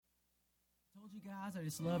told you guys I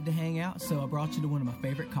just love to hang out, so I brought you to one of my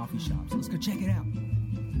favorite coffee shops. Let's go check it out.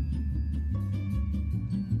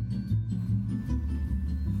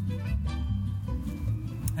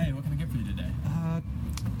 Hey, what can I get for you today?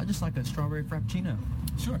 I just like a strawberry frappuccino.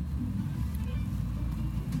 Sure.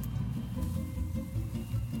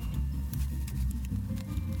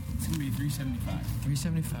 It's going to be $3.75.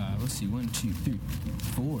 $3.75. Let's see. 1, 2, 3,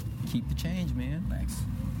 4. Keep the change, man. Thanks.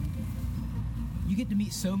 You get to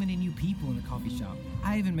meet so many new people in a coffee shop.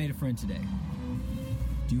 I even made a friend today.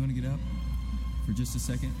 Do you want to get up for just a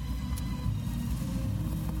second?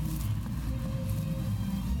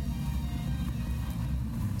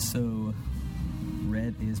 So,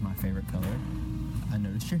 red is my favorite color. I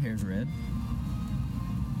noticed your hair's red.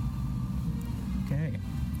 Okay.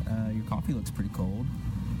 Your coffee looks pretty cold.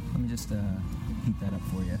 Let me just heat that up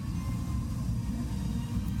for you.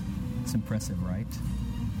 It's impressive, right?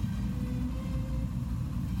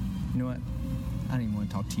 You know what? I don't even want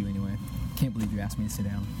to talk to you anyway. Can't believe you asked me to sit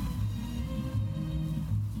down.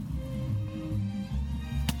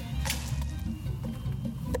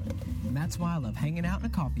 And that's why I love hanging out in a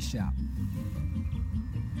coffee shop.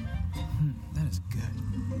 That is good.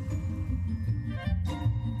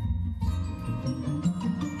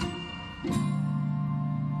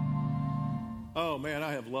 Oh, man,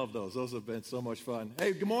 I have loved those. Those have been so much fun.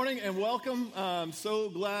 Hey, good morning and welcome. I'm so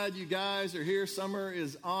glad you guys are here. Summer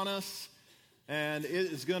is on us, and it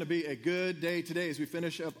is going to be a good day today as we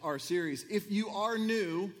finish up our series. If you are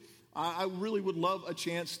new, I really would love a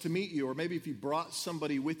chance to meet you, or maybe if you brought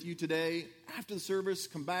somebody with you today, after the service,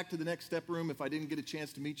 come back to the Next Step room if I didn't get a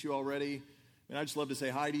chance to meet you already. And I'd just love to say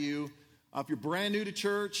hi to you. If you're brand new to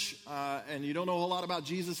church and you don't know a whole lot about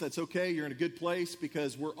Jesus, that's okay. You're in a good place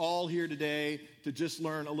because we're all here today to just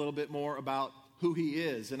learn a little bit more about who he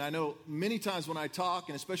is. And I know many times when I talk,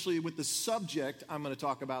 and especially with the subject I'm going to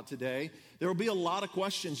talk about today, there will be a lot of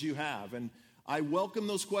questions you have. And I welcome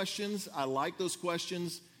those questions. I like those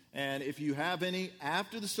questions. And if you have any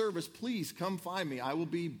after the service, please come find me. I will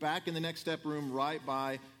be back in the Next Step room right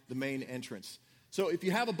by the main entrance. So if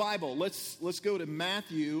you have a Bible, let's go to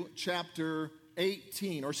Matthew chapter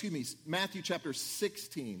 18, or excuse me, Matthew chapter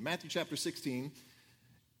 16. Matthew chapter 16.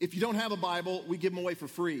 If you don't have a Bible, we give them away for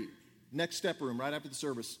free. Next Step room, right after the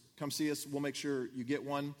service. Come see us. We'll make sure you get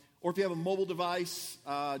one. Or if you have a mobile device,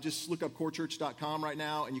 just look up corechurch.com right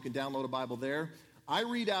now, and you can download a Bible there. I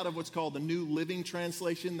read out of what's called the New Living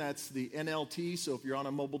Translation. That's the NLT. So if you're on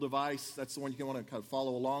a mobile device, that's the one you want to kind of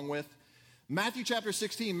follow along with. Matthew chapter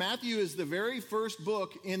 16. Matthew is the very first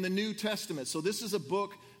book in the New Testament. So this is a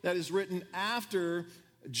book that is written after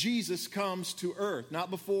Jesus comes to earth. Not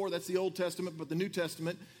before, that's the Old Testament, but the New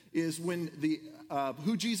Testament is when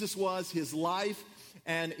who Jesus was, his life,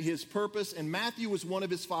 and his purpose. And Matthew was one of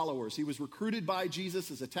his followers. He was recruited by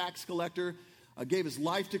Jesus as a tax collector, gave his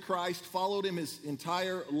life to Christ, followed him his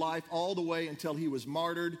entire life all the way until he was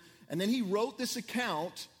martyred. And then he wrote this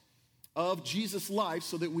account of Jesus' life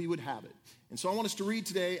so that we would have it. And so I want us to read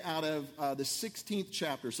today out of the 16th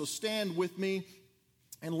chapter. So stand with me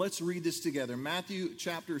and let's read this together. Matthew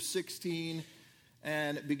chapter 16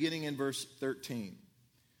 and beginning in verse 13.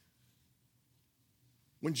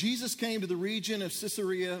 When Jesus came to the region of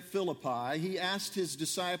Caesarea Philippi, he asked his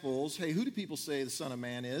disciples, hey, who do people say the Son of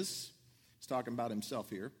Man is? He's talking about himself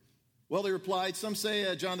here. Well, they replied, some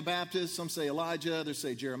say John the Baptist, some say Elijah, others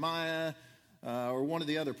say Jeremiah, or one of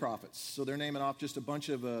the other prophets. So they're naming off just a bunch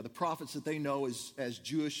of the prophets that they know as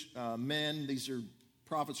Jewish men. These are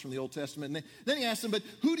prophets from the Old Testament. And then he asked them, but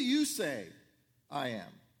who do you say I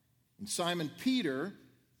am? And Simon Peter,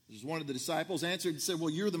 this is one of the disciples, answered and said,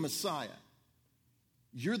 well, you're the Messiah.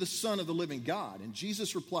 You're the Son of the living God. And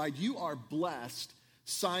Jesus replied, you are blessed,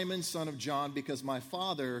 Simon, son of John, because my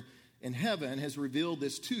Father in heaven has revealed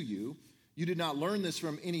this to you. You did not learn this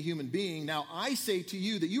from any human being. Now I say to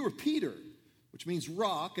you that you are Peter, which means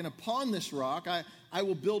rock, and upon this rock I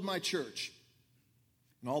will build my church,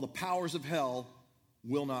 and all the powers of hell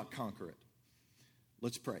will not conquer it.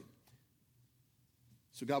 Let's pray.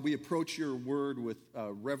 So God, we approach your word with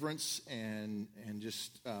reverence and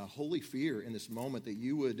just holy fear in this moment that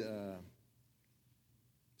you would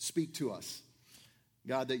speak to us.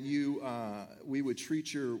 God, that we would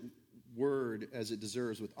treat your word as it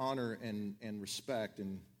deserves with honor and respect.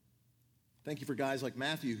 And thank you for guys like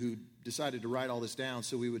Matthew who decided to write all this down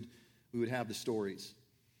so we would have the stories.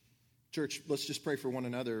 Church, let's just pray for one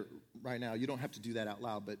another right now. You don't have to do that out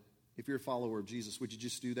loud, but if you're a follower of Jesus, would you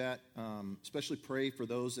just do that? Especially pray for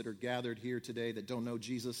those that are gathered here today that don't know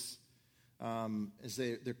Jesus, as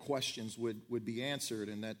their questions would be answered,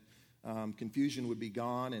 and that confusion would be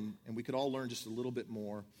gone, and we could all learn just a little bit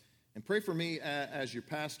more. And pray for me as your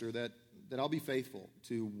pastor that I'll be faithful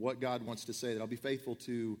to what God wants to say, that I'll be faithful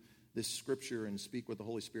to this scripture and speak what the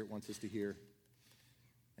Holy Spirit wants us to hear.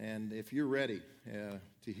 And if you're ready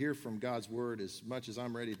to hear from God's word as much as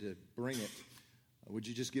I'm ready to bring it, would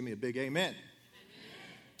you just give me a big amen?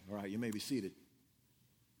 Amen. All right, you may be seated.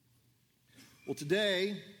 Well,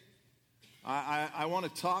 today, I want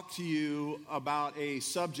to talk to you about a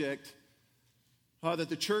subject that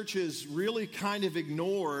the church has really kind of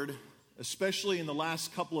ignored, especially in the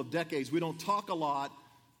last couple of decades. We don't talk a lot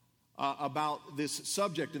about this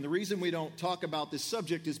subject. And the reason we don't talk about this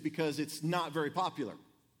subject is because it's not very popular.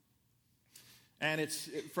 And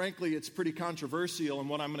frankly, it's pretty controversial. And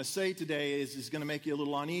what I'm going to say today is going to make you a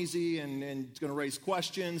little uneasy and it's going to raise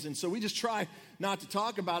questions. And so we just try not to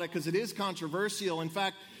talk about it because it is controversial. In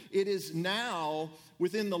fact, it is now,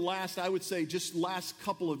 within the last, I would say, just last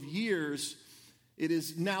couple of years, it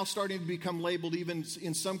is now starting to become labeled even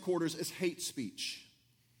in some quarters as hate speech.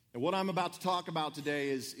 And what I'm about to talk about today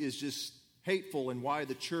is just hateful, and why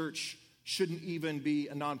the church shouldn't even be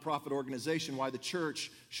a nonprofit organization, why the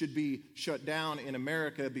church should be shut down in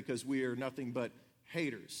America because we are nothing but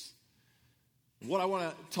haters. What I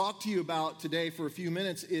want to talk to you about today for a few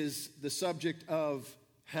minutes is the subject of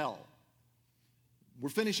hell. We're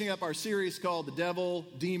finishing up our series called The Devil,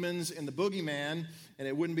 Demons, and the Boogeyman, and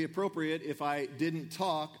it wouldn't be appropriate if I didn't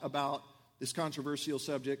talk about this controversial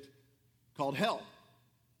subject called hell.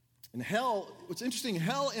 And hell, what's interesting,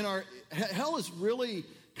 hell has really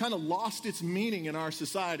kind of lost its meaning in our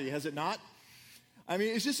society, has it not? I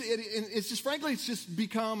mean, it's just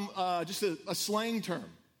become just a slang term.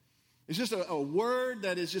 It's just a word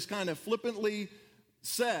that is just kind of flippantly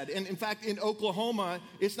said. And in fact, in Oklahoma,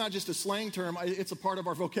 it's not just a slang term, it's a part of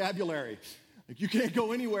our vocabulary. Like, you can't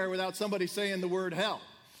go anywhere without somebody saying the word hell.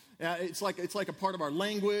 It's like a part of our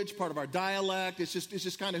language, part of our dialect. It's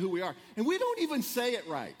just kind of who we are. And we don't even say it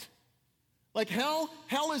right. Like hell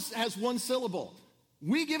has one syllable.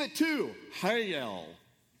 We give it two. Hell.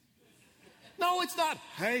 No, it's not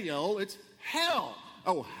hell, it's hell.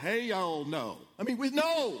 Oh, hell no. I mean, with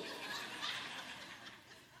no.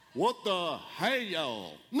 What the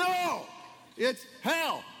hell? No, it's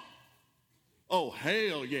hell. Oh,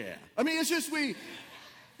 hell yeah. I mean, it's just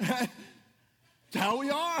it's how we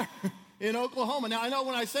are in Oklahoma. Now, I know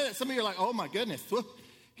when I say that, some of you are like, oh my goodness,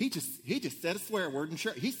 he just said a swear word in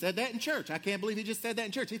church. He said that in church. I can't believe he just said that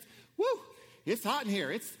in church. It's hot in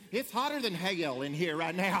here. It's hotter than hell in here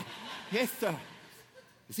right now. Is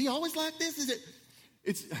he always like this?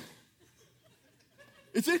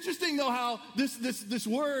 It's interesting though how this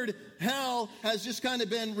word hell has just kind of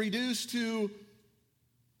been reduced to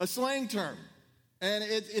a slang term, and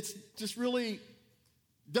it's just really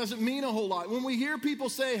doesn't mean a whole lot. When we hear people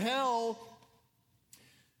say hell,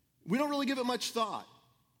 we don't really give it much thought.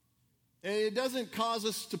 It doesn't cause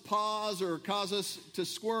us to pause or cause us to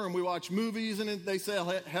squirm. We watch movies and they say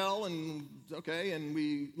hell, and okay, and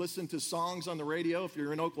we listen to songs on the radio. If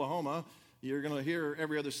you're in Oklahoma, you're going to hear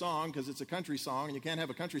every other song because it's a country song, and you can't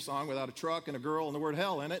have a country song without a truck and a girl and the word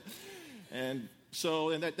hell in it. And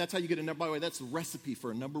so that's how you get a number. By the way, that's the recipe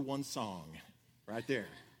for a number one song right there.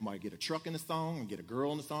 You might get a truck in the song and get a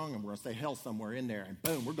girl in the song, and we're going to say hell somewhere in there, and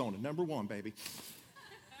boom, we're going to number one, baby.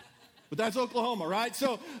 But that's Oklahoma, right?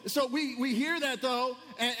 So we hear that though,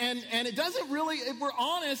 and it doesn't really, if we're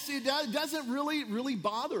honest, it doesn't really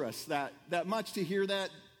bother us that much to hear that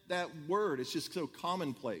word. It's just so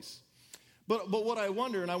commonplace. But what I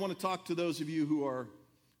wonder, and I want to talk to those of you who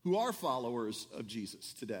are followers of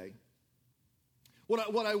Jesus today.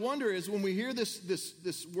 What I wonder is when we hear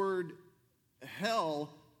this word hell,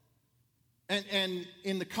 and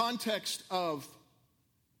in the context of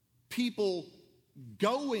people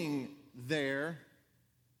going there,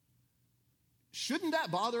 shouldn't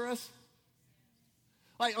that bother us?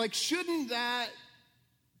 Like shouldn't that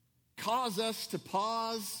cause us to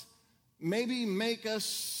pause, maybe make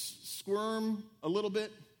us squirm a little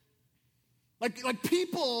bit? Like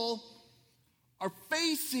people are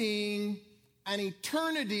facing an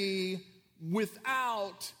eternity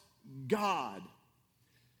without God.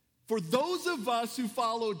 For those of us who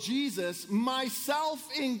follow Jesus, myself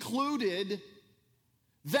included,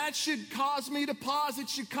 that should cause me to pause. It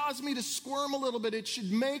should cause me to squirm a little bit. It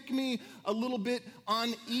should make me a little bit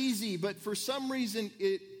uneasy. But for some reason,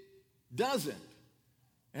 it doesn't.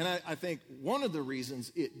 And I think one of the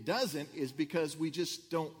reasons it doesn't is because we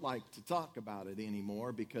just don't like to talk about it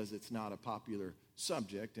anymore, because it's not a popular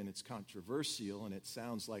subject and it's controversial. And it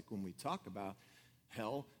sounds like when we talk about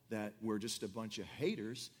hell that we're just a bunch of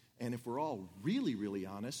haters. And if we're all really, really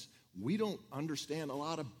honest, we don't understand a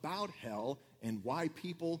lot about hell and why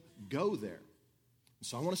people go there.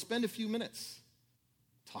 So I want to spend a few minutes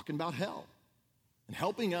talking about hell and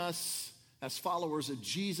helping us as followers of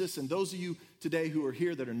Jesus, and those of you today who are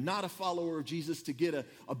here that are not a follower of Jesus, to get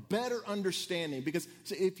a better understanding. Because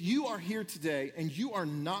if you are here today and you are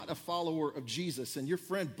not a follower of Jesus, and your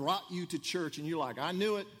friend brought you to church and you're like, I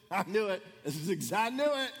knew it, I knew it, I knew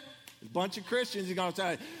it. A bunch of Christians are going to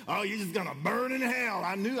say, oh, you're just going to burn in hell.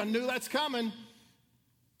 I knew that's coming.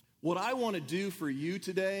 What I want to do for you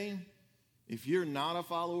today, if you're not a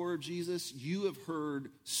follower of Jesus, you have heard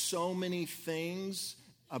so many things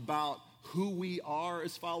about who we are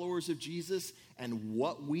as followers of Jesus and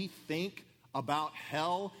what we think about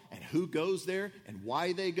hell and who goes there and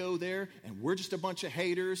why they go there, and we're just a bunch of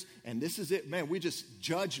haters, and this is it, man, we're just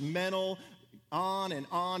judgmental, on and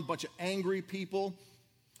on, bunch of angry people.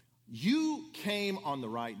 You came on the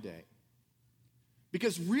right day.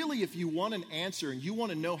 Because really, if you want an answer and you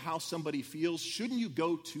want to know how somebody feels, shouldn't you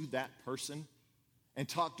go to that person and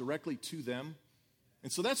talk directly to them?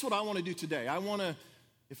 And so that's what I want to do today. I want to,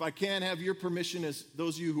 if I can, have your permission, as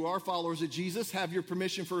those of you who are followers of Jesus, have your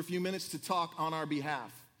permission for a few minutes to talk on our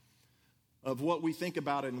behalf of what we think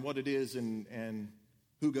about it and what it is and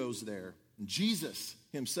who goes there. And Jesus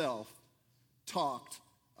himself talked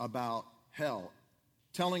about hell,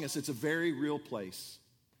 telling us it's a very real place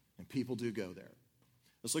and people do go there.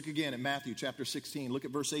 Let's look again at Matthew chapter 16. Look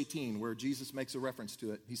at verse 18 where Jesus makes a reference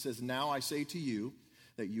to it. He says, now I say to you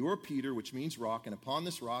that you are Peter, which means rock, and upon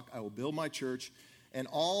this rock I will build my church, and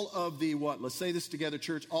all of the, what? Let's say this together,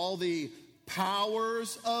 church. All the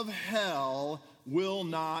powers of hell will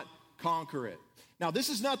not conquer it. Now, this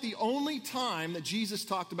is not the only time that Jesus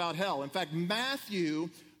talked about hell. In fact, Matthew,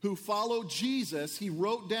 who followed Jesus, he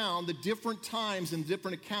wrote down the different times and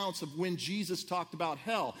different accounts of when Jesus talked about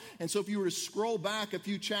hell. And so if you were to scroll back a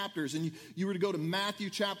few chapters and you were to go to Matthew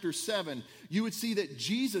chapter 7, you would see that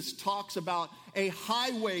Jesus talks about a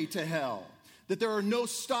highway to hell, that there are no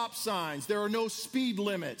stop signs, there are no speed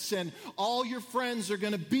limits, and all your friends are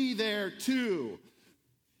going to be there too.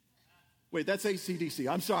 Wait, that's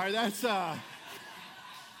AC/DC. I'm sorry, that's...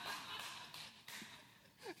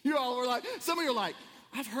 You all were like, some of you are like,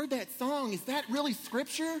 I've heard that song. Is that really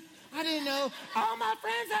scripture? I didn't know. All my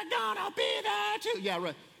friends are gonna be there too. Yeah,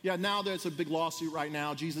 right. Yeah, now there's a big lawsuit right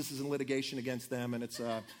now. Jesus is in litigation against them, and it's,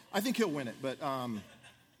 I think he'll win it, but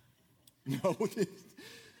no.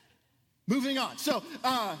 Moving on. So,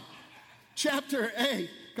 chapter 8.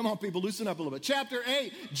 Come on, people, loosen up a little bit. Chapter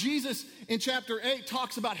 8, Jesus in chapter 8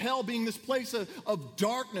 talks about hell being this place of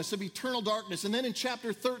darkness, of eternal darkness. And then in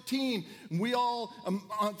chapter 13, we all,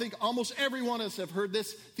 I think almost every one of us have heard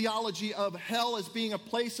this theology of hell as being a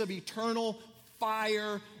place of eternal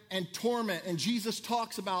fire and torment. And Jesus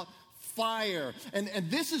talks about fire. And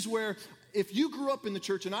this is where, if you grew up in the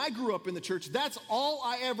church and I grew up in the church, that's all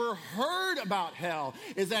I ever heard about hell,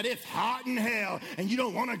 is that it's hot in hell and you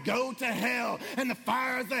don't want to go to hell and the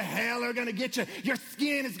fires of hell are going to get you. Your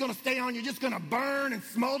skin is going to stay on. You're just going to burn and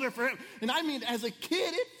smolder forever. And I mean, as a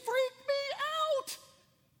kid, it freaked me out.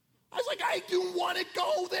 I was like, I do want to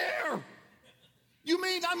go there. You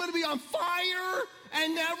mean I'm going to be on fire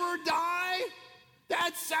and never die?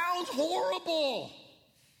 That sounds horrible.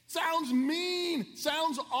 Sounds mean,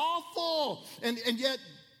 sounds awful. And yet,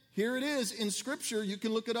 here it is in Scripture. You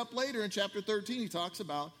can look it up later in chapter 13. He talks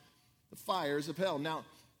about the fires of hell. Now,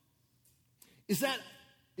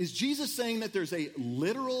 is Jesus saying that there's a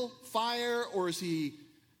literal fire, or is he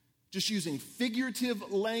just using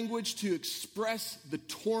figurative language to express the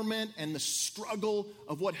torment and the struggle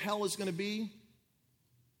of what hell is going to be?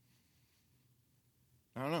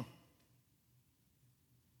 I don't know.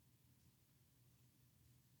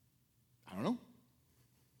 I don't know.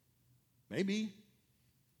 Maybe.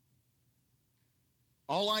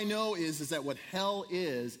 All I know is that what hell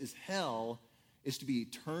is hell is to be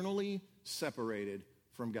eternally separated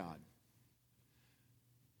from God.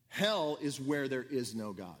 Hell is where there is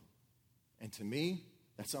no God. And to me,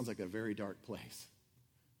 that sounds like a very dark place.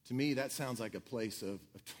 To me, that sounds like a place of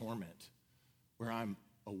torment, where I'm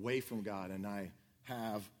away from God and I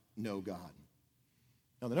have no God.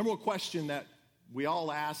 Now, the number one question that we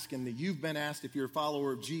all ask, and that you've been asked if you're a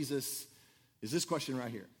follower of Jesus, is this question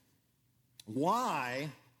right here. Why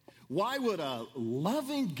would a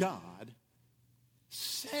loving God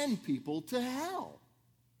send people to hell?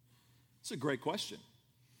 It's a great question.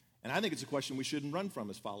 And I think it's a question we shouldn't run from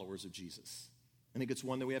as followers of Jesus. I think it's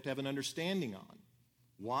one that we have to have an understanding on.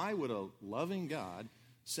 Why would a loving God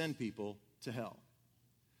send people to hell?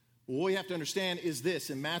 What we have to understand is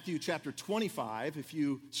this. In Matthew chapter 25, if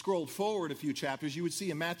you scrolled forward a few chapters, you would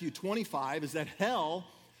see in Matthew 25 is that hell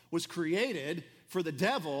was created for the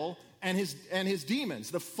devil and his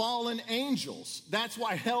demons, the fallen angels. That's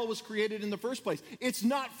why hell was created in the first place. It's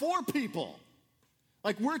not for people.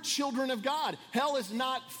 Like, we're children of God. Hell is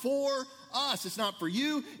not for us. It's not for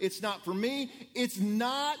you. It's not for me. It's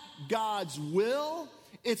not God's will.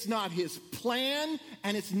 It's not his plan.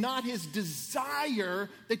 And it's not his desire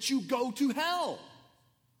that you go to hell.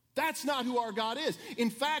 That's not who our God is. In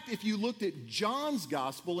fact, if you looked at John's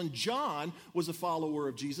gospel, and John was a follower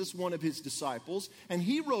of Jesus, one of his disciples, and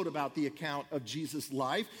he wrote about the account of Jesus'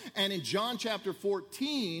 life. And in John chapter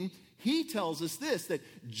 14, he tells us this, that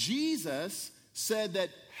Jesus said that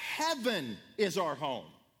heaven is our home,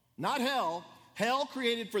 not hell. Hell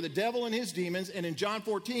created for the devil and his demons. And in John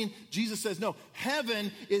 14, Jesus says, no,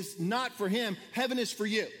 heaven is not for him. Heaven is for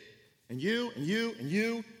you. And you, and you, and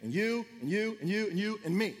you, and you, and you, and you, and you,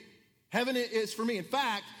 and me. Heaven is for me. In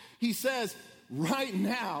fact, he says, right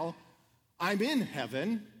now, I'm in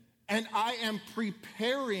heaven, and I am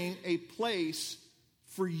preparing a place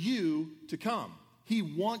for you to come. He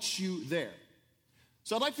wants you there.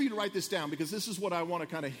 So I'd like for you to write this down, because this is what I want to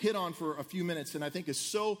kind of hit on for a few minutes, and I think is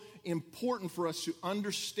so important for us to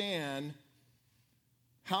understand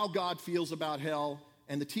how God feels about hell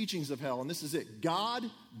and the teachings of hell. And this is it. God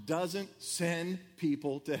doesn't send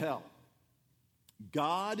people to hell.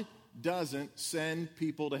 God doesn't send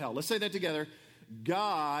people to hell. Let's say that together.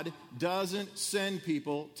 God doesn't send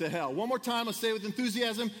people to hell. One more time, let's say it with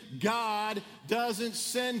enthusiasm. God doesn't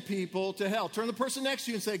send people to hell. Turn to the person next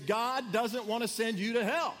to you and say, God doesn't want to send you to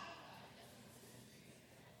hell.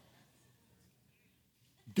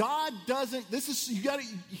 God doesn't, you got to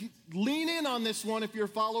lean in on this one if you're a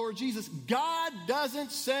follower of Jesus. God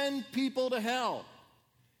doesn't send people to hell.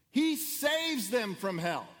 He saves them from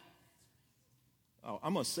hell. Oh,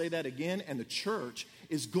 I'm going to say that again, and the church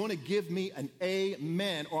is going to give me an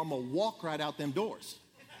amen, or I'm going to walk right out them doors.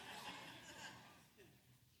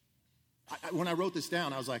 When I wrote this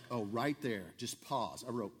down, I was like, oh, right there, just pause.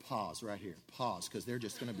 I wrote pause right here, pause, because they're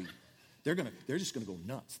just going to be, they're just going to go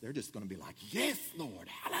nuts. They're just going to be like, yes, Lord,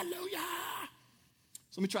 hallelujah.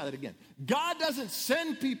 So let me try that again. God doesn't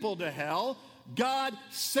send people to hell. God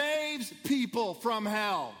saves people from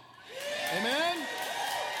hell. Amen?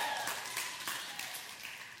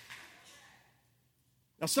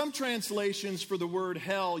 Now, some translations for the word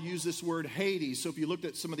hell use this word Hades. So if you looked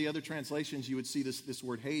at some of the other translations, you would see this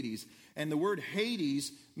word Hades. And the word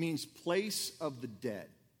Hades means place of the dead.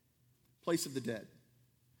 Place of the dead.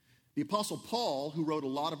 The Apostle Paul, who wrote a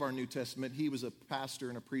lot of our New Testament, he was a pastor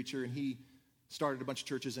and a preacher, and he started a bunch of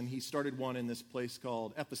churches, and he started one in this place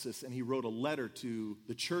called Ephesus, and he wrote a letter to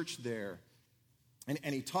the church there.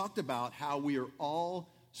 And he talked about how we are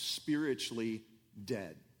all spiritually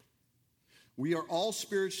dead. We are all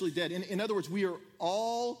spiritually dead. In other words, we are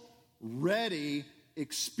already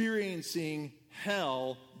experiencing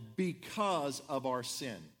hell because of our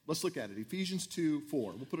sin. Let's look at it. Ephesians 2:4.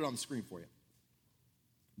 We'll put it on the screen for you.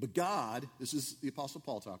 But God, this is the Apostle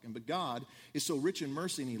Paul talking, but God is so rich in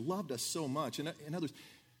mercy, and he loved us so much. In other words,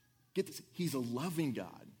 get this, he's a loving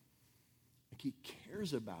God. Like, he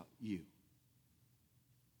cares about you.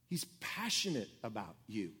 He's passionate about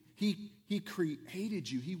you. He created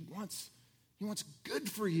you. He wants good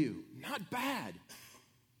for you, not bad.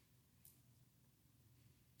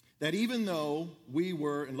 That even though we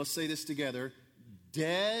were, and let's say this together,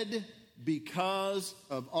 dead because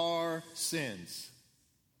of our sins,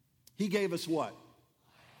 he gave us what?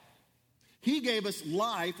 He gave us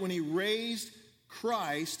life when he raised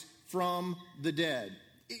Christ from the dead.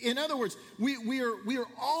 In other words, we are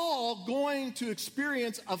all going to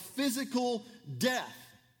experience a physical death.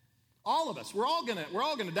 All of us, we're all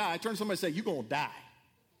gonna die. Turn to somebody and say, you're gonna die.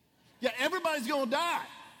 Yeah, everybody's gonna die.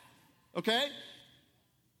 Okay?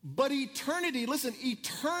 But eternity, listen,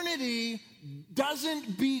 eternity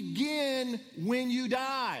doesn't begin when you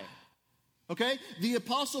die. Okay? The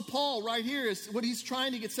Apostle Paul right here is what he's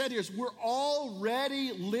trying to get said here is we're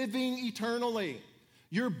already living eternally.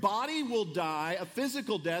 Your body will die, a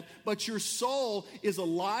physical death, but your soul is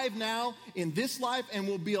alive now in this life and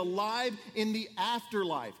will be alive in the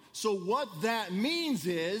afterlife. So what that means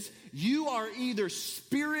is you are either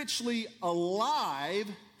spiritually alive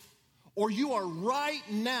or you are right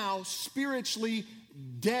now spiritually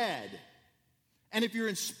dead. And if you're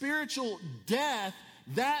in spiritual death,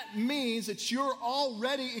 that means that you're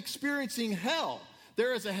already experiencing hell.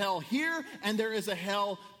 There is a hell here and there is a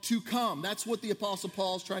hell to come. That's what the Apostle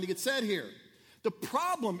Paul is trying to get said here. The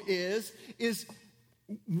problem is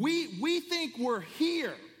we think we're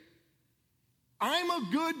here. I'm a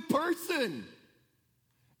good person.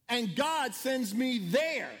 And God sends me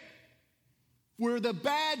there where the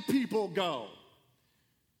bad people go.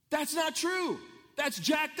 That's not true. That's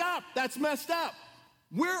jacked up. That's messed up.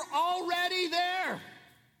 We're already there.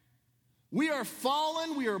 We are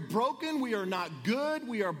fallen. We are broken. We are not good.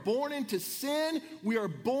 We are born into sin. We are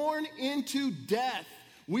born into death.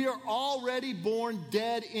 We are already born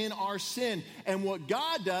dead in our sin. And what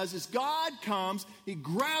God does is God comes, he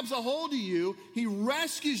grabs a hold of you, he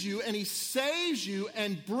rescues you, and he saves you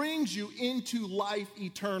and brings you into life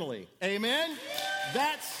eternally. Amen?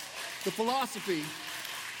 That's the philosophy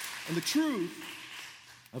and the truth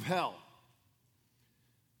of hell.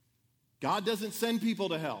 God doesn't send people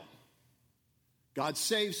to hell. God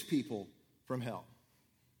saves people from hell.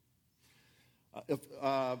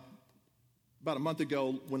 About a month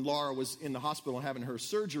ago, when Laura was in the hospital having her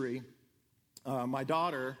surgery, my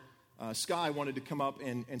daughter, Sky, wanted to come up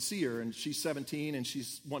and see her. And she's 17, and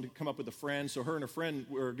she's wanted to come up with a friend. So her and her friend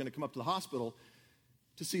were going to come up to the hospital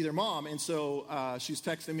to see their mom. And so she's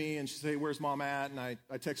texting me, and she said, hey, where's Mom at? And I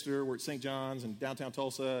texted her, we're at St. John's in downtown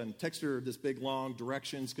Tulsa, and texted her this big, long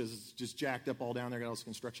directions because it's just jacked up all down there, got all this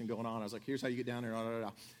construction going on. I was like, here's how you get down there,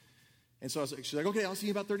 And so she's like, okay, I'll see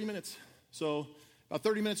you in about 30 minutes. So about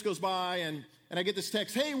 30 minutes goes by, and I get this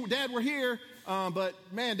text, hey, Dad, we're here, but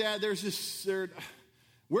man, Dad,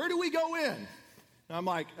 where do we go in? And I'm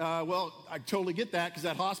like, well, I totally get that, because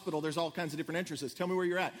that hospital, there's all kinds of different entrances. Tell me where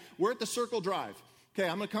you're at. We're at the Circle Drive. Okay,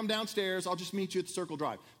 I'm going to come downstairs. I'll just meet you at the Circle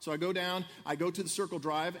Drive. So I go down, I go to the Circle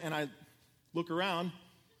Drive, and I look around.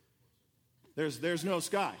 There's no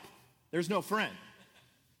Sky. There's no friend.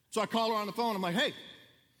 So I call her on the phone. I'm like, hey,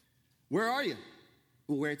 where are you?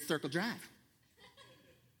 Well, we're at the Circle Drive.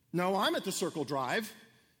 No, I'm at the Circle Drive.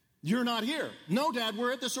 You're not here. No, Dad,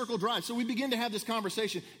 we're at the Circle Drive. So we begin to have this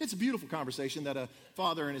conversation. It's a beautiful conversation that a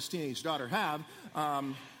father and his teenage daughter have.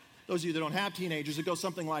 Those of you that don't have teenagers, it goes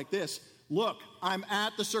something like this. Look, I'm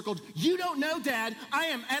at the Circle. You don't know, Dad, I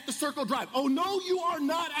am at the Circle Drive. Oh, no, you are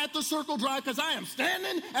not at the Circle Drive, because I am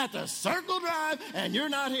standing at the Circle Drive and you're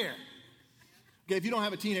not here. Okay, if you don't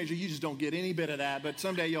have a teenager, you just don't get any bit of that, but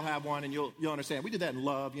someday you'll have one and you'll understand. We did that in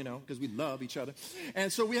love, because we love each other. And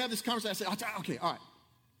so we have this conversation. I say, okay, all right.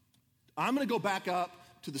 I'm going to go back up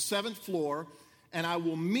to the 7th floor, and I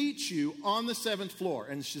will meet you on the 7th floor.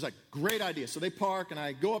 And she's like, great idea. So they park, and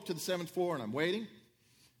I go up to the 7th floor, and I'm waiting.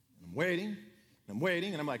 And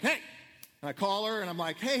I'm like, hey. And I call her, and I'm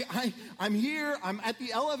like, hey, I'm here. I'm at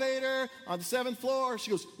the elevator on the 7th floor. She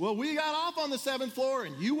goes, well, we got off on the 7th floor,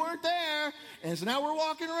 and you weren't there. And so now we're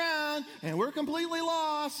walking around, and we're completely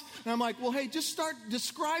lost. And I'm like, well, hey, just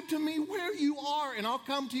describe to me where you are, and I'll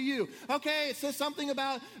come to you. Okay, it says something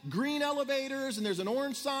about green elevators, and there's an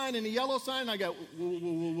orange sign and a yellow sign. And I go,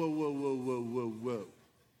 whoa.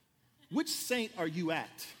 Which saint are you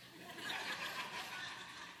at?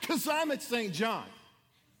 Because I'm at St. John.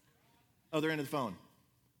 Other end of the phone.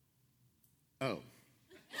 Oh.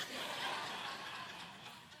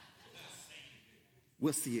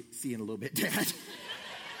 We'll see you in a little bit, Dad.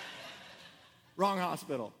 Wrong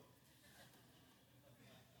hospital.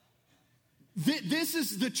 This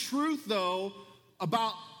is the truth, though,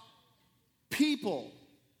 about people.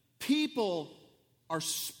 People are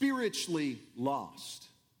spiritually lost.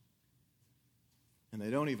 And they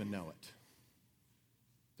don't even know it.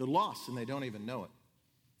 They're lost and they don't even know it.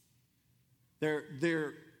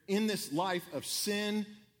 They're in this life of sin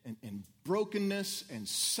and brokenness and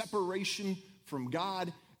separation from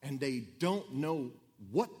God, and they don't know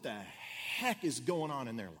what the heck is going on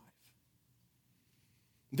in their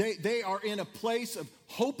life. They are in a place of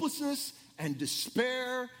hopelessness and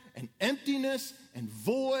despair and emptiness and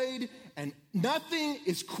void, and nothing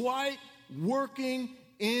is quite working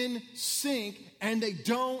in sync, and they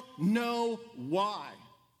don't know why.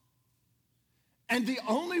 And the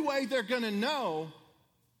only way they're going to know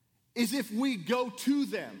is if we go to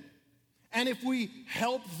them and if we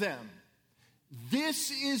help them.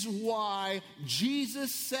 This is why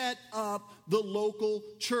Jesus set up the local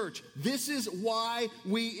church. This is why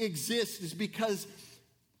we exist, is because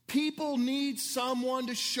people need someone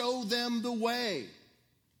to show them the way.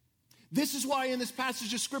 This is why in this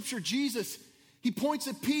passage of Scripture, Jesus, he points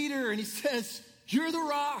at Peter and he says, you're the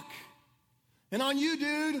rock. And on you,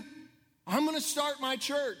 dude, I'm going to start my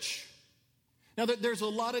church. Now, there's a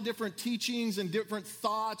lot of different teachings and different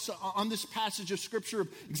thoughts on this passage of Scripture of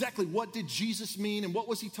exactly what did Jesus mean and what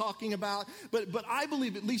was he talking about. But I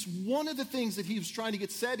believe at least one of the things that he was trying to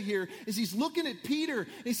get said here is he's looking at Peter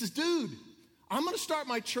and he says, dude, I'm going to start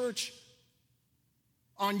my church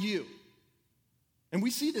on you. And we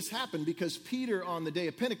see this happen because Peter on the day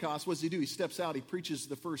of Pentecost, what does he do? He steps out, he preaches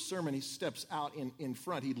the first sermon, he steps out in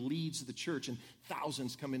front, he leads the church, and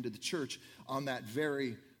thousands come into the church on that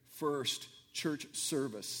very first church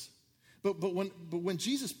service. But when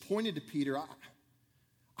Jesus pointed to Peter,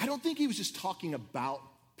 I don't think he was just talking about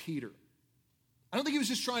Peter. I don't think he was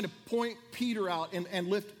just trying to point Peter out and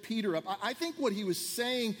lift Peter up. I think what he was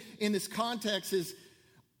saying in this context is,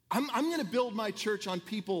 I'm going to build my church on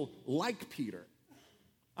people like Peter.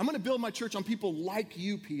 I'm going to build my church on people like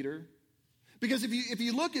you, Peter. Because if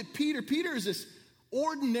you look at Peter, Peter is this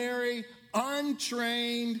ordinary,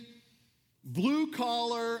 untrained,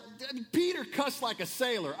 blue-collar. Peter cussed like a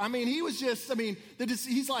sailor. I mean, he was just,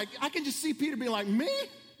 he's like, I can just see Peter being like, me?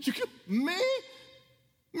 Me?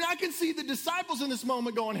 I can see the disciples in this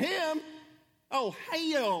moment going, him? Oh,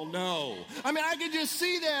 hell no. I can just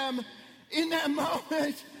see them in that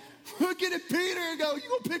moment looking at Peter and go, you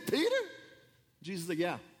gonna pick Peter? Jesus said,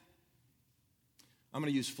 yeah. I'm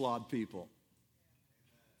gonna use flawed people.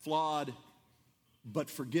 Flawed, but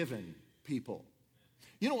forgiven people.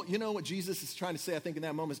 You know what Jesus is trying to say, I think, in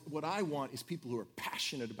that moment is, what I want is people who are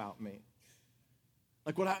passionate about me.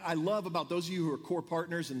 Like what I love about those of you who are core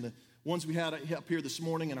partners and the ones we had up here this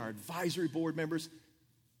morning and our advisory board members,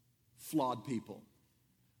 flawed people,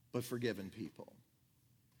 but forgiven people.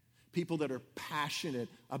 People that are passionate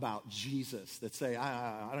about Jesus, that say,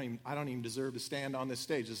 I don't even deserve to stand on this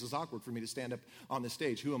stage. This is awkward for me to stand up on this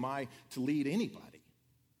stage. Who am I to lead anybody?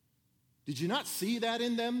 Did you not see that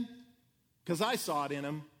in them? Because I saw it in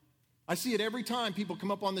them. I see it every time people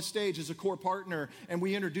come up on the stage as a core partner and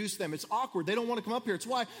we introduce them. It's awkward. They don't want to come up here.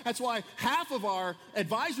 That's why half of our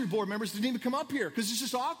advisory board members didn't even come up here, because it's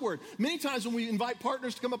just awkward. Many times when we invite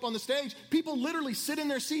partners to come up on the stage, people literally sit in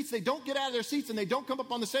their seats. They don't get out of their seats and they don't come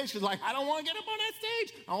up on the stage because I don't want to get up on that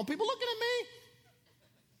stage. I don't want people looking at me.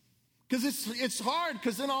 Because it's hard,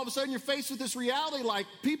 because then all of a sudden you're faced with this reality like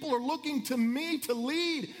people are looking to me to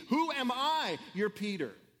lead. Who am I? You're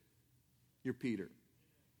Peter. You're Peter.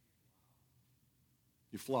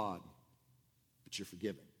 You're flawed, but you're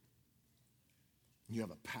forgiven. You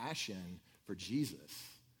have a passion for Jesus,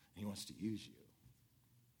 and he wants to use you.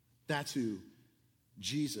 That's who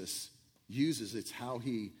Jesus uses. It's how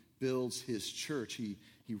he builds his church. He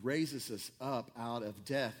raises us up out of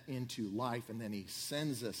death into life, and then he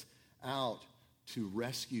sends us out to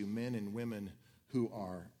rescue men and women who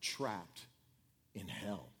are trapped in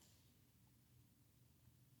hell.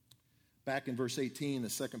 Back in verse 18,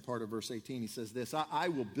 the second part of verse 18, he says this, I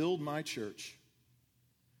will build my church,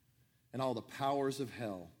 and all the powers of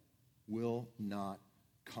hell will not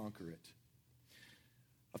conquer it.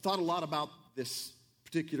 I've thought a lot about this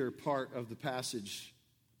particular part of the passage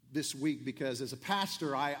this week because as a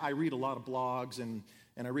pastor, I read a lot of blogs and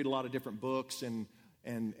I read a lot of different books and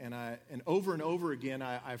over and over again,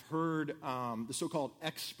 I've heard the so-called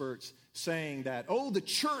experts saying that, the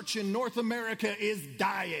church in North America is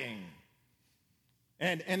dying.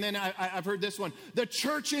 And then I've heard this one, the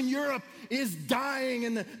church in Europe is dying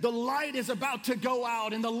and the light is about to go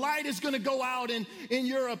out and the light is going to go out in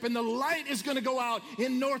Europe and the light is going to go out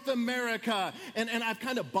in North America. And I've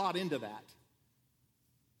kind of bought into that.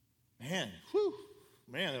 Man,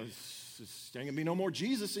 there's going to be no more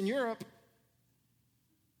Jesus in Europe.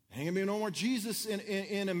 Ain't going to be no more Jesus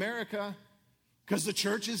in America because the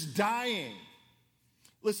church is dying.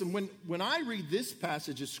 Listen, when I read this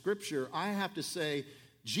passage of Scripture, I have to say,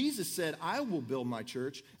 Jesus said, I will build my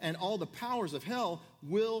church, and all the powers of hell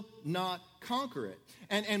will not conquer it.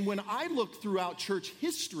 And when I look throughout church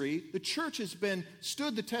history, the church has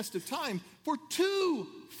stood the test of time for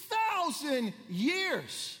 2,000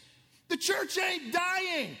 years. The church ain't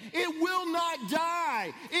dying. It will not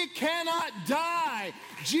die. It cannot die.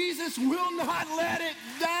 Jesus will not let it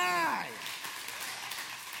die.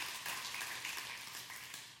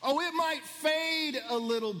 It might fade a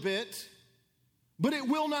little bit, but it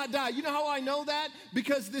will not die. You know how I know that?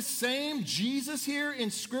 Because this same Jesus here in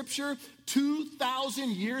Scripture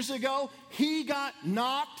 2,000 years ago, he got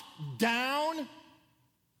knocked down,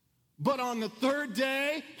 but on the third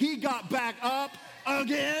day, he got back up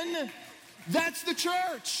again. That's the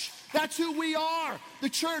church. That's who we are. The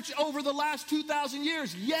church over the last 2,000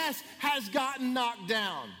 years, yes, has gotten knocked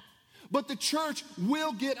down. But the church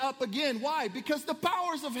will get up again. Why? Because the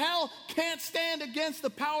powers of hell can't stand against the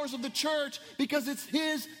powers of the church because it's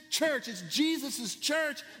his church. It's Jesus'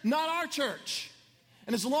 church, not our church.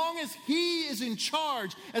 And as long as he is in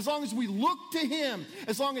charge, as long as we look to him,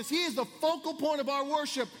 as long as he is the focal point of our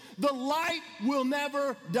worship, the light will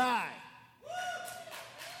never die.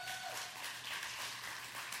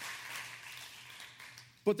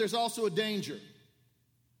 But there's also a danger.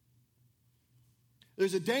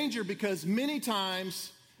 There's a danger because many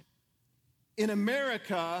times in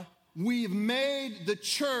America, we've made the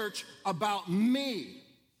church about me.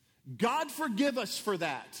 God forgive us for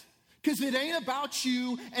that. Because it ain't about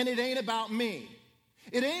you and it ain't about me.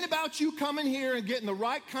 It ain't about you coming here and getting the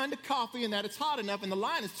right kind of coffee and that it's hot enough and the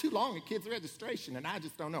line is too long at kids' registration and I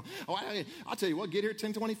just don't know. Oh, I'll tell you what, get here at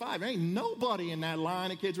 10:25. There ain't nobody in that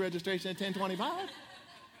line at kids' registration at 10:25.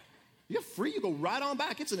 You're free. You go right on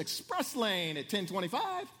back. It's an express lane at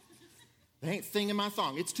 10:25. They ain't singing my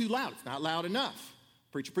song. It's too loud. It's not loud enough.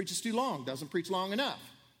 Preacher preaches too long. Doesn't preach long enough.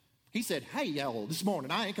 He said, hey, yo, this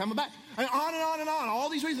morning, I ain't coming back. And on and on and on. All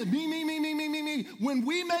these reasons. Me. When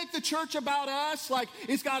we make the church about us, like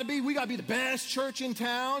we got to be the best church in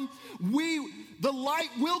town, the light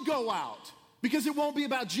will go out because it won't be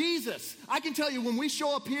about Jesus. I can tell you when we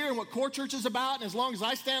show up here and what Core Church is about, and as long as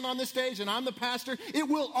I stand on this stage and I'm the pastor, it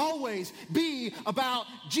will always be about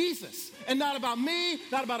Jesus and not about me,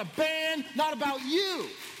 not about a band, not about you.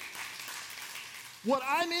 What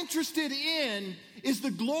I'm interested in is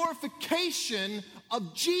the glorification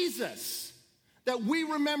of Jesus. That we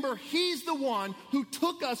remember he's the one who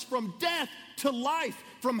took us from death to life,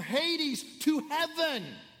 from Hades to heaven.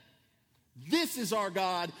 This is our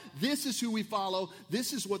God. This is who we follow.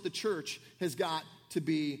 This is what the church has got to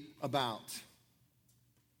be about.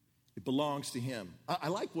 It belongs to him. I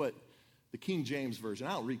like what the King James Version,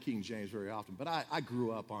 I don't read King James very often, but I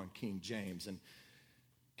grew up on King James. And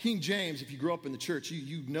King James, if you grew up in the church,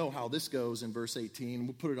 you know how this goes in verse 18.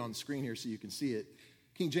 We'll put it on the screen here so you can see it.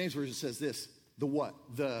 King James Version says this, the what?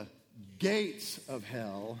 The gates of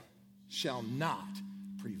hell shall not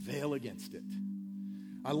prevail against it.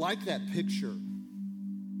 I like that picture.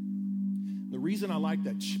 The reason I like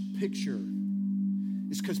that picture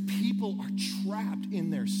is because people are trapped in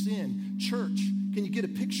their sin. Church, can you get a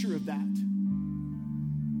picture of that?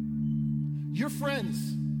 Your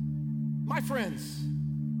friends, my friends,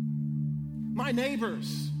 my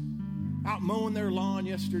neighbors out mowing their lawn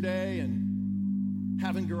yesterday and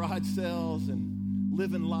having garage sales and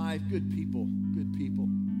living life. Good people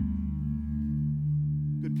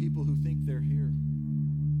who think they're here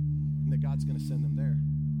and that God's going to send them there.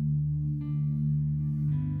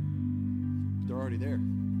 But they're already there.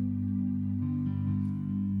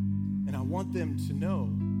 And I want them to know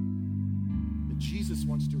that Jesus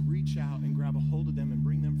wants to reach out and grab a hold of them and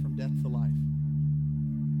bring them from death to life.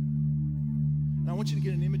 And I want you to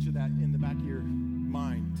get an image of that in the back of your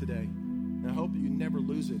mind today. And I hope that you never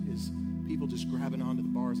lose it, is people just grabbing onto the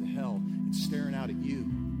bars of hell and staring out at you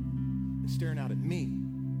and staring out at me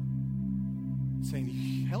and saying,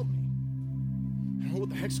 help me. I don't know what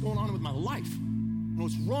the heck's going on with my life. I don't know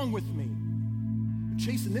what's wrong with me. I'm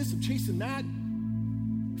chasing this, I'm chasing that.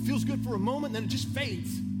 It feels good for a moment, then it just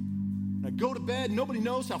fades. And I go to bed, nobody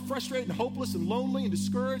knows how frustrated and hopeless and lonely and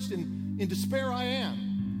discouraged and in despair I am.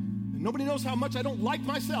 Nobody knows how much I don't like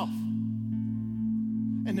myself.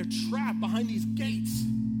 And they're trapped behind these gates.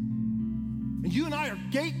 And you and I are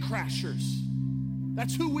gate crashers.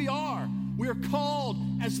 That's who we are. We are called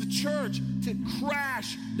as the church to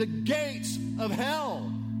crash the gates of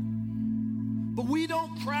hell. But we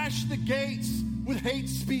don't crash the gates with hate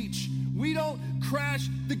speech. We don't crash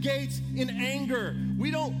the gates in anger. We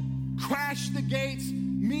don't crash the gates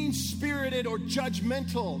mean-spirited or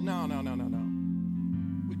judgmental. No.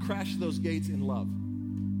 Crash those gates in love.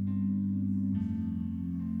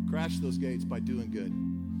 Crash those gates by doing good.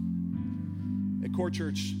 At Core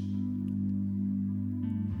Church,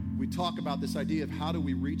 we talk about this idea of how do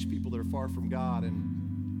we reach people that are far from God,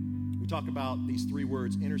 and we talk about these three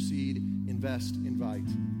words: intercede, invest, invite.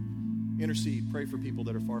 Intercede, pray for people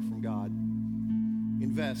that are far from God.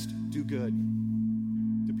 Invest, do good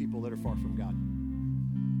to people that are far from God.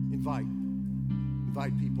 Invite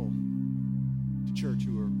people to church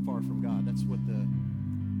who are far from God. That's what the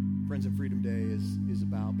Friends of Freedom Day is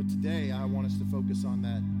about. But today I want us to focus on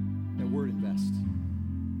that word invest.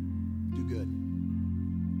 Do good.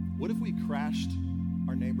 What if we crashed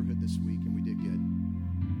our neighborhood this week and we did good?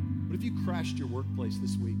 What if you crashed your workplace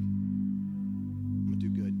this week? I'm going to do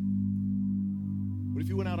good. What if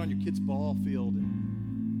you went out on your kid's ball field and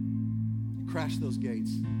you crashed those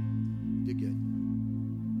gates? Did good.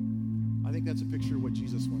 I think that's a picture of what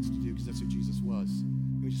Jesus wants to do, because that's who Jesus was.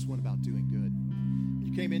 He just went about doing good. When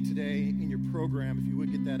you came in today in your program, if you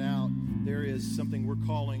would get that out, there is something we're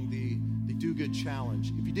calling the Do Good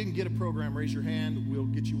Challenge. If you didn't get a program, raise your hand. We'll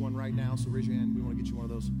get you one right now, so raise your hand. We want to get you one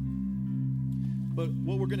of those. But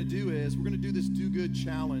what we're going to do is we're going to do this Do Good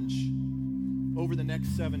Challenge over the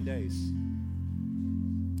next 7 days.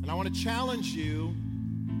 And I want to challenge you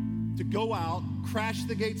to go out, crash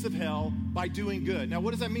the gates of hell by doing good. Now,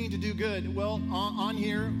 what does that mean to do good? Well, on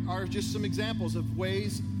here are just some examples of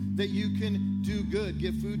ways that you can do good.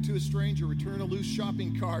 Give food to a stranger, return a loose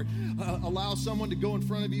shopping cart, allow someone to go in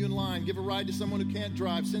front of you in line, give a ride to someone who can't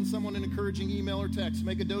drive, send someone an encouraging email or text,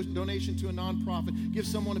 make a donation to a nonprofit, give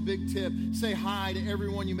someone a big tip, say hi to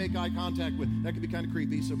everyone you make eye contact with. That could be kind of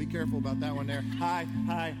creepy, so be careful about that one there. Hi,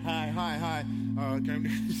 hi, hi, hi, hi.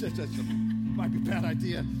 That might be a bad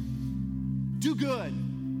idea. Do good.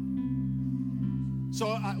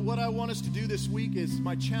 So what I want us to do this week is,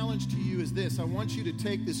 my challenge to you is this. I want you to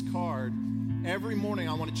take this card. Every morning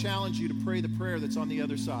I want to challenge you to pray the prayer that's on the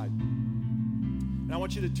other side. And I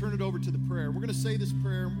want you to turn it over to the prayer. We're going to say this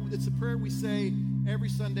prayer. It's a prayer we say every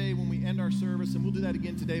Sunday when we end our service, and we'll do that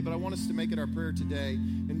again today, but I want us to make it our prayer today.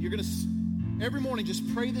 And you're going to, every morning, just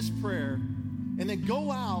pray this prayer, and then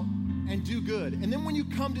go out and do good. And then when you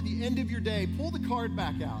come to the end of your day, pull the card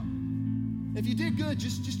back out. If you did good,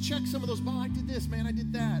 just check some of those. I did this, man. I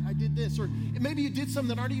did that. I did this. Or maybe you did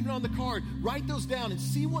something that aren't even on the card. Write those down and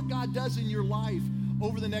see what God does in your life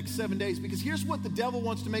over the next 7 days. Because here's what the devil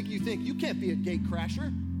wants to make you think. You can't be a gate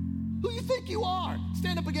crasher. Who you think you are?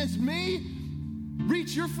 Stand up against me?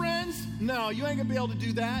 Reach your friends? No, you ain't going to be able to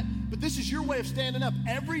do that. But this is your way of standing up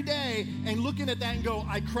every day and looking at that and go,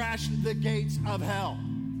 I crashed the gates of hell.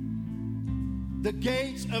 The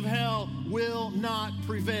gates of hell will not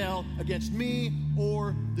prevail against me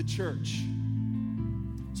or the church.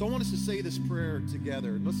 So I want us to say this prayer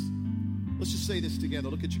together. Let's just say this together.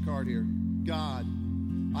 Look at your card here. God,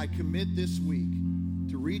 I commit this week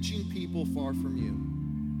to reaching people far from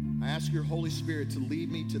you. I ask your Holy Spirit to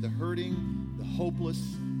lead me to the hurting, the hopeless,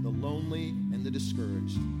 the lonely, and the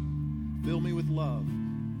discouraged. Fill me with love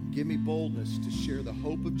and give me boldness to share the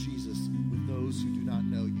hope of Jesus with those who do not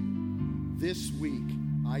know you. This week,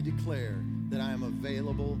 I declare that I am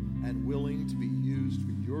available and willing to be used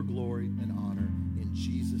for your glory and honor. In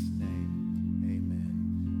Jesus' name,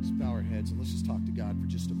 amen. Let's bow our heads and let's just talk to God for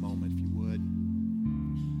just a moment, if you would.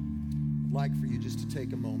 I'd like for you just to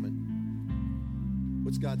take a moment.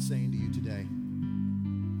 What's God saying to you today?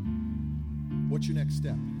 What's your next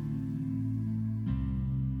step?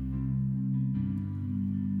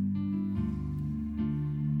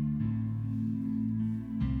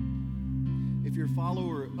 If you're a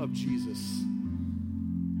follower of Jesus,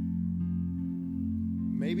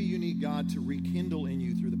 maybe you need God to rekindle in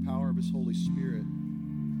you through the power of his Holy Spirit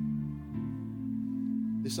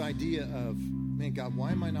this idea of, man, God,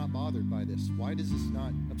 why am I not bothered by this? Why does this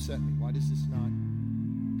not upset me? Why does this not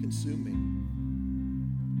consume me?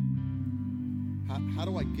 How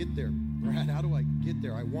do I get there, Brad? How do I get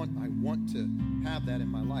there? I want to have that in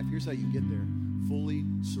my life. Here's how you get there. Fully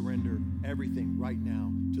surrender everything right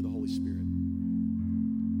now to the Holy Spirit.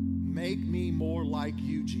 Make me more like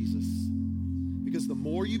you, Jesus. Because the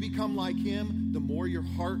more you become like him, the more your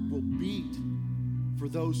heart will beat for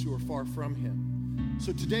those who are far from him.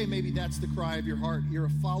 So today, maybe that's the cry of your heart. You're a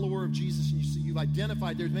follower of Jesus, and you've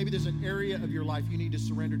identified there's an area of your life you need to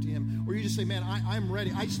surrender to him. Or you just say, man, I'm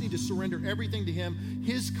ready. I just need to surrender everything to him,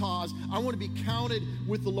 his cause. I want to be counted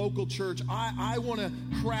with the local church. I want to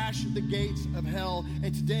crash the gates of hell.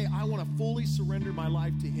 And today, I want to fully surrender my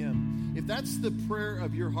life to him. If that's the prayer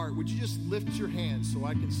of your heart, would you just lift your hand so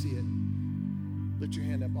I can see it? Lift your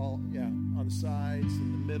hand up on the sides,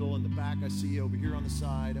 in the middle, in the back. I see you over here on the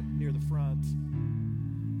side, up near the front.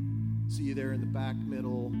 See you there in the back,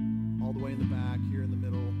 middle, all the way in the back, here in the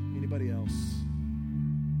middle. Anybody else?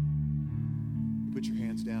 Put your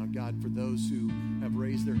hands down. God, for those who have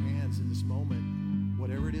raised their hands in this moment,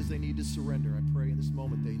 whatever it is they need to surrender, I pray in this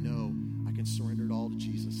moment they know I can surrender it all to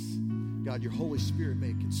Jesus. God, your Holy Spirit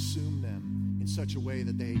may consume them in such a way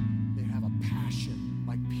that they have a passion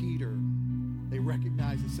like Peter. They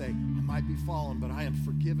recognize and say, I might be fallen, but I am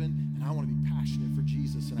forgiven, and I want to be passionate for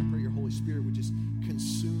Jesus. And I pray your Holy Spirit would just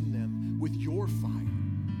consume them with your fire.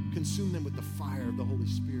 Consume them with the fire of the Holy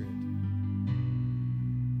Spirit.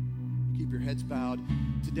 Keep your heads bowed.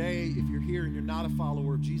 Today, if you're here and you're not a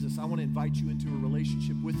follower of Jesus, I want to invite you into a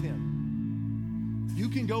relationship with him. You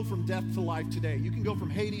can go from death to life today. You can go from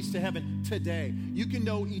Hades to heaven today. You can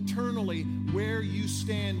know eternally where you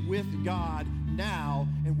stand with God now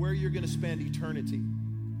and where you're going to spend eternity.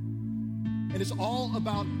 And it's all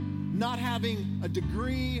about not having a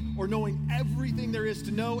degree or knowing everything there is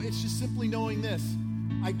to know. It's just simply knowing this.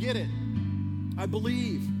 I get it. I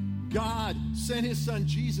believe God sent his son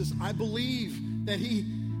Jesus. I believe that he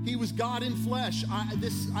was God in flesh.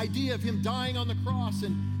 This idea of him dying on the cross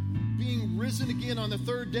and being risen again on the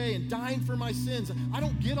third day and dying for my sins. I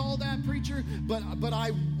don't get all that, preacher, but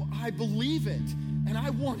I believe it. And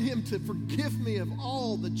I want him to forgive me of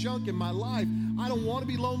all the junk in my life. I don't want to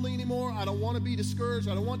be lonely anymore. I don't want to be discouraged.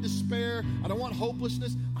 I don't want despair. I don't want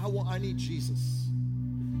hopelessness. I need Jesus.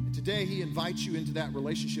 And And today he invites you into that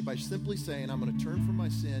relationship by simply saying, I'm going to turn from my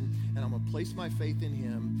sin and I'm going to place my faith in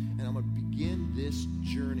him and I'm going to begin this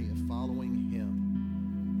journey of following him.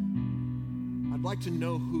 I'd like to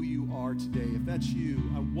know who you are today. If that's you,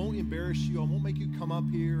 I won't embarrass you. I won't make you come up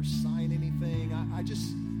here, sign anything. I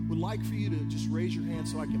just would like for you to just raise your hand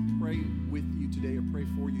so I can pray with you today or pray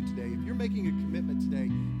for you today. If you're making a commitment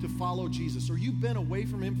today to follow Jesus, or you've been away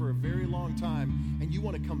from him for a very long time and you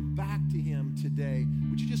want to come back to him today,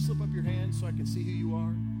 would you just slip up your hand so I can see who you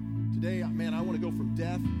are? Today, man, I want to go from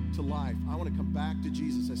death to life. I want to come back to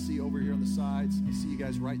Jesus. I see you over here on the sides. I see you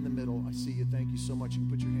guys right in the middle. I see you. Thank you so much. You can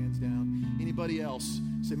put your hands down. Anybody else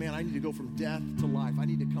say, man, I need to go from death to life. I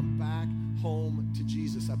need to come back home to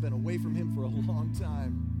Jesus. I've been away from him for a long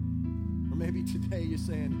time. Or maybe today you're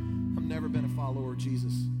saying, I've never been a follower of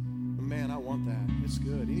Jesus. But man, I want that. It's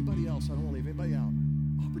good. Anybody else? I don't want to leave anybody out.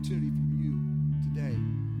 Opportunity for you today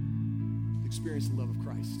to experience the love of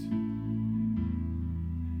Christ.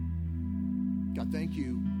 God, thank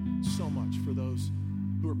you so much for those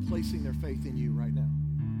who are placing their faith in you right now.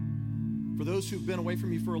 For those who've been away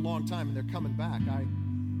from you for a long time and they're coming back, I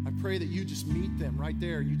pray that you just meet them right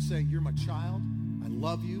there and you'd say, you're my child, I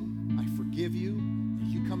love you, I forgive you. And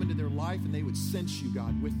you come into their life and they would sense you,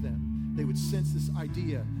 God, with them. They would sense this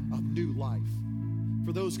idea of new life.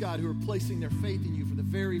 For those, God, who are placing their faith in you for the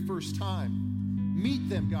very first time, meet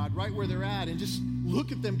them, God, right where they're at and just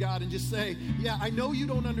look at them, God, and just say, yeah, I know you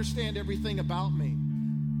don't understand everything about me,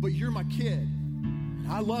 but you're my kid, and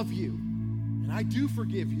I love you, and I do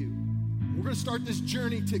forgive you. And we're going to start this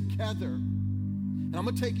journey together, and I'm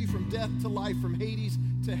going to take you from death to life, from Hades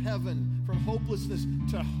to heaven, from hopelessness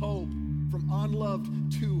to hope, from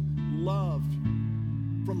unloved to loved,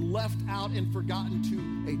 from left out and forgotten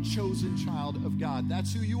to a chosen child of God.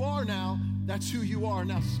 That's who you are now. That's who you are.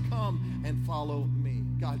 Now come and follow me.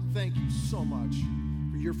 God, thank you so much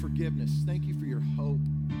for your forgiveness. Thank you for your hope.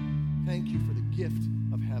 Thank you for the gift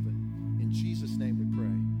of heaven. In Jesus' name we pray.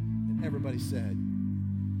 And everybody said,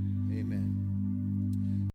 amen.